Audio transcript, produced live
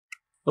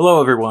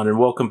Hello everyone and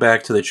welcome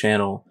back to the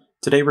channel.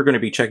 Today we're going to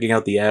be checking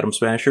out the Atom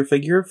Smasher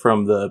figure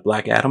from the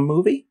Black Adam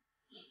movie.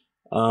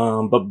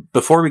 But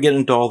before we get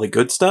into all the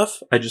good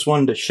stuff, I just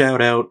wanted to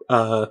shout out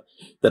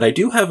that I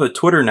do have a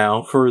Twitter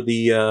now for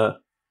the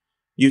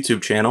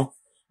YouTube channel.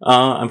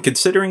 I'm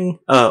considering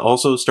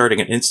also starting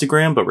an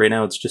Instagram, but right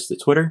now it's just the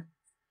Twitter.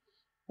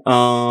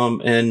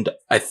 And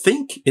I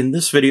think in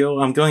this video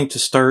I'm going to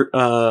start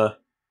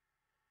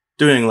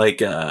doing like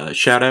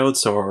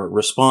shoutouts or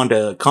respond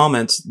to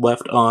comments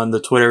left on the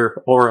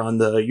Twitter or on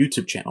the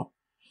YouTube channel.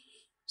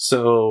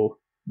 So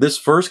this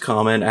first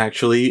comment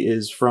actually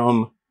is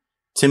from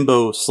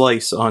Timbo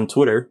Slice on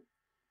Twitter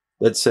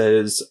that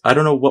says, "I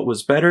don't know what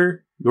was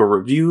better, your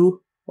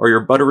review or your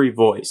buttery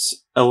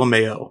voice.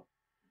 LMAO.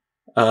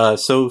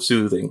 So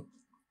soothing."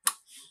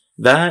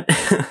 That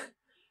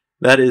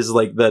that is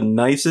like the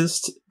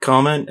nicest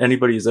comment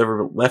anybody's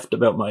ever left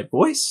about my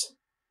voice.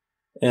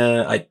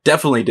 I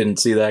definitely didn't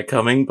see that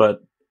coming,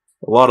 but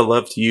a lot of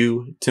love to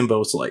you,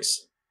 Timbo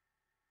Slice.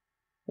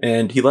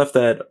 And he left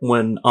that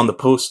when on the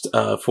post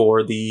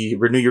for the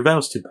Renew Your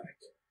Vows 2-pack.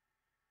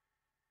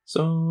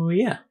 So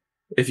yeah,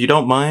 if you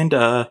don't mind,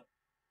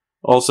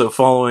 also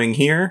following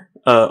here,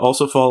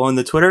 also follow on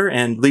the Twitter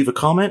and leave a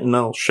comment, and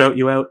I'll shout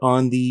you out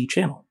on the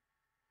channel.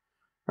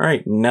 All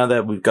right, now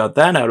that we've got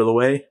that out of the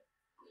way,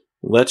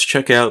 let's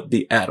check out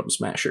the Atom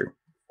Smasher.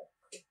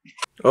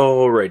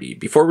 Alrighty,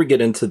 before we get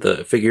into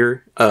the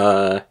figure,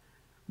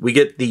 we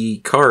get the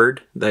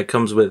card that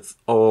comes with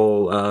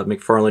all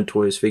McFarlane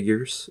Toys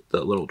figures,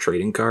 the little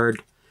trading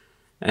card,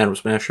 Atom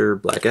Smasher,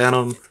 Black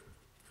Adam,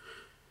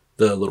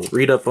 the little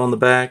read-up on the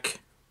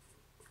back.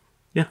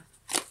 Yeah,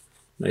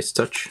 nice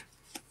touch.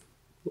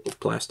 Little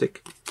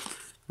plastic.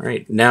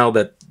 Alright, now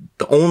that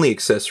the only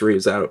accessory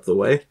is out of the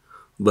way,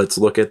 let's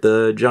look at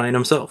the giant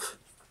himself.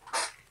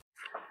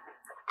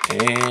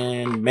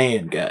 And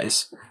man,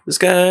 guys, this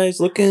guy's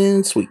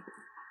looking sweet.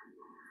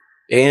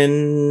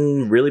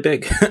 And really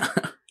big.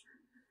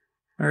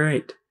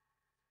 Alright.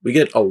 We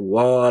get a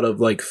lot of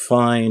like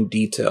fine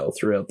detail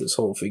throughout this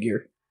whole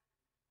figure.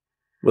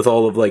 With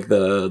all of like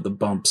the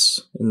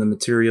bumps in the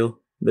material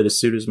that his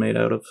suit is made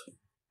out of.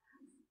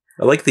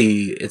 I like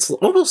it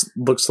almost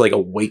looks like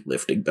a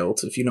weightlifting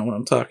belt, if you know what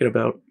I'm talking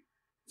about.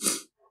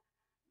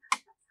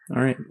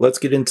 Alright, let's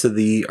get into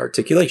the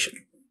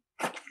articulation.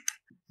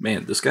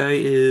 Man, this guy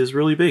is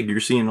really big. You're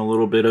seeing a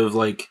little bit of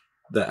like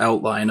the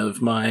outline of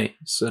my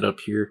setup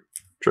here,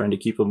 trying to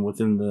keep him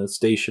within the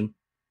station.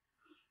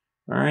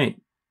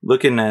 Alright,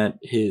 looking at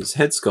his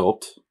head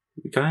sculpt,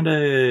 we kind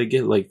of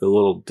get like the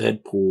little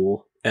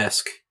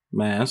Deadpool-esque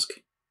mask.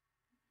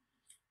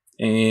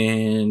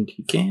 And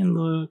he can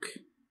look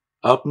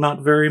up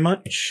not very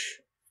much,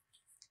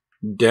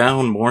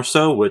 down more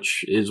so,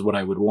 which is what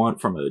I would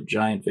want from a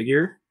giant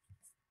figure.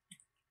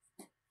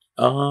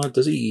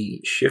 Does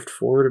he shift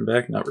forward and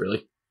back? Not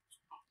really.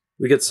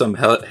 We get some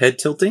head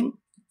tilting.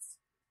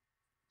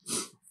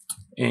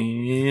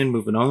 And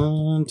moving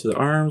on to the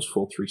arms,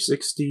 full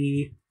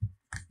 360.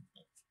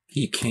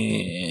 He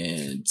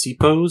can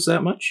T-pose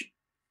that much.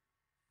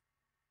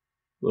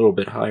 A little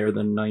bit higher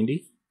than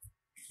 90.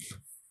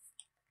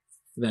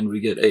 Then we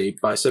get a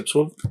bicep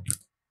swivel.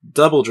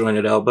 Double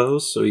jointed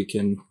elbows, so he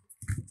can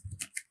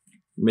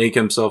make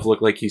himself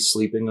look like he's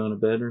sleeping on a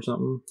bed or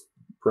something.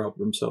 Prop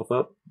himself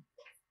up.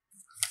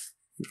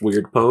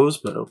 Weird pose,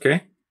 but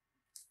okay.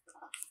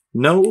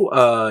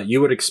 No,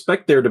 you would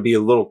expect there to be a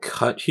little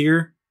cut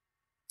here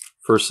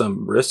for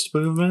some wrist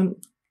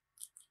movement.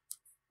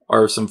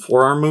 Or some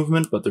forearm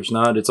movement, but there's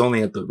not. It's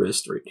only at the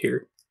wrist right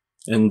here.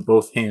 And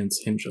both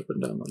hands hinge up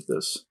and down like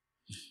this.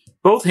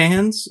 Both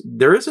hands,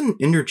 there isn't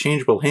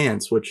interchangeable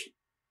hands, which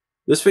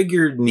this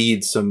figure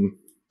needs some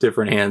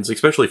different hands,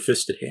 especially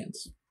fisted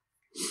hands.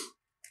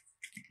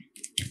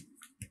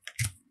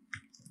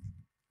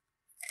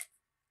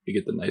 You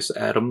get the nice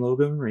Atom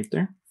logo right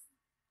there.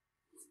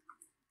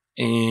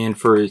 And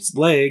for his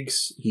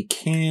legs, he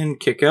can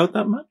kick out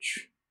that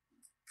much.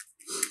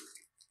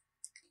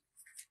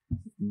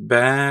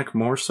 Back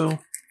more so.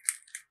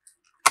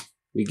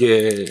 We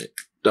get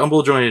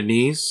double jointed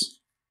knees.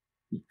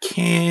 He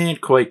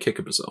can't quite kick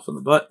himself in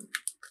the butt.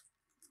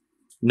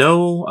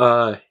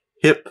 No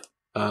hip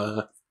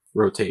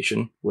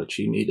rotation, which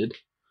he needed.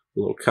 A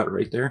little cut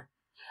right there.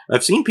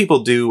 I've seen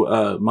people do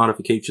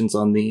modifications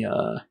on the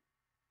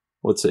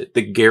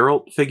the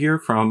Geralt figure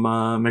from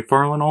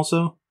McFarlane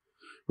also,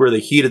 where they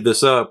heated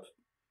this up,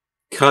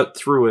 cut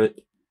through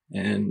it,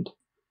 and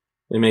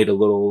they made a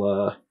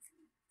little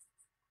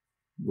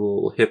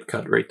hip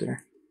cut right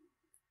there,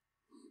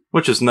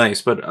 which is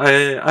nice. But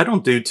I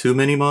don't do too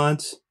many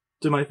mods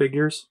to my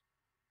figures.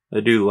 I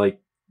do like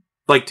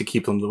to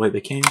keep them the way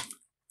they came.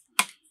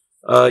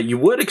 You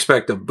would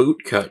expect a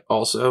boot cut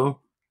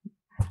also.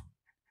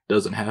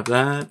 Doesn't have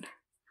that.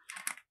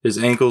 His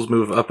ankles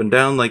move up and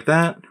down like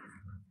that.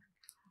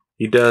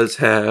 He does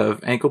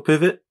have ankle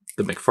pivot,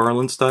 the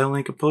McFarlane style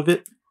ankle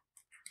pivot.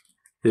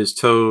 His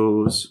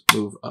toes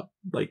move up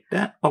like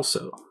that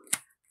also.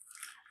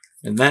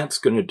 And that's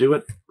going to do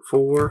it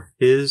for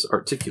his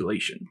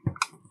articulation.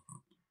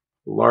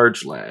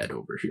 Large lad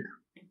over here.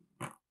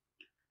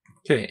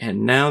 Okay,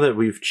 and now that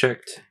we've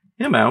checked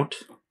him out,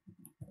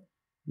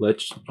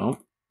 let's... Oh,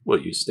 will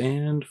you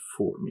stand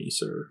for me,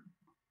 sir?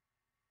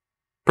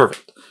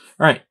 Perfect.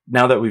 All right,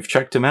 now that we've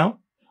checked him out,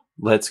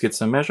 let's get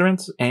some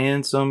measurements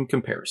and some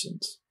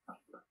comparisons.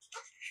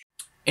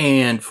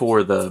 And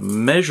for the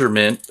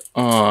measurement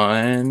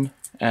on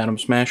Atom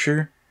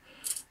Smasher,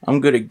 I'm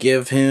going to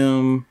give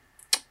him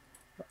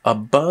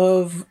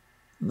above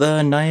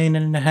the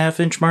 9.5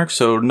 inch mark,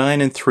 so 9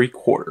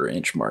 3/4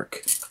 inch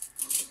mark.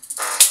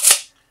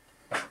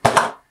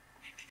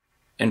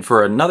 And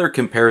for another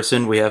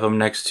comparison, we have him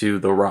next to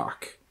The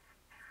Rock,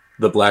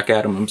 the Black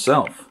Adam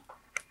himself,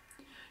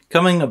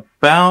 coming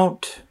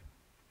about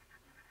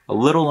a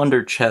little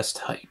under chest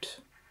height,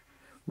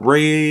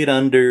 right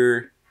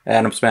under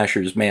Atom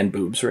Smasher's man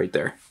boobs right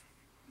there.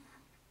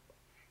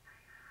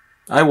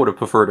 I would have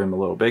preferred him a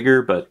little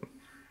bigger, but...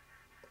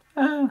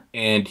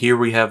 And here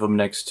we have him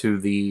next to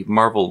the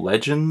Marvel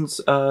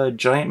Legends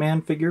Giant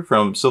Man figure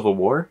from Civil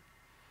War.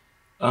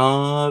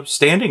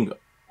 Standing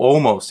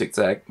almost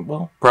exact,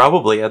 well,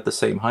 probably at the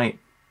same height.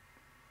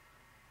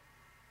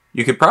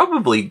 You could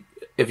probably,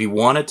 if you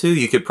wanted to,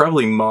 you could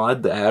probably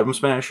mod the Atom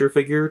Smasher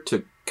figure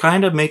to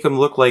kind of make him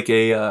look like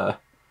a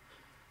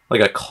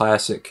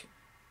classic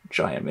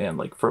Giant Man,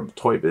 like from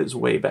Toy Biz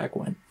way back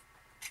when.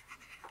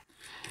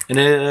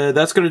 And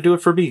that's going to do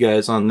it for me,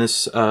 guys, on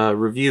this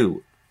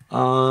review.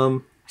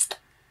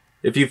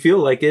 If you feel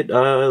like it,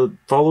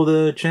 follow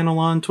the channel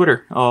on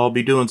Twitter. I'll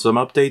be doing some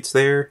updates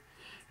there,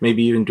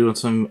 maybe even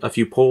doing a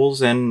few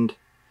polls, and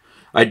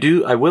I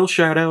will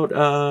shout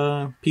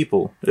out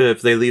people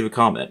if they leave a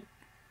comment,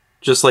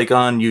 just like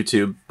on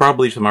YouTube.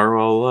 Probably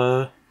tomorrow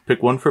I'll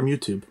pick one from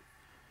YouTube.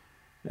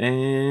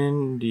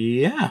 And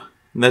yeah,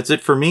 that's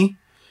it for me.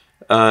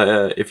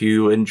 If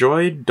you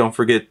enjoyed, don't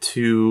forget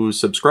to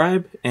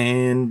subscribe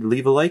and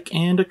leave a like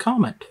and a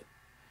comment.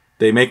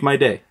 They make my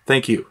day.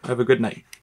 Thank you. Have a good night.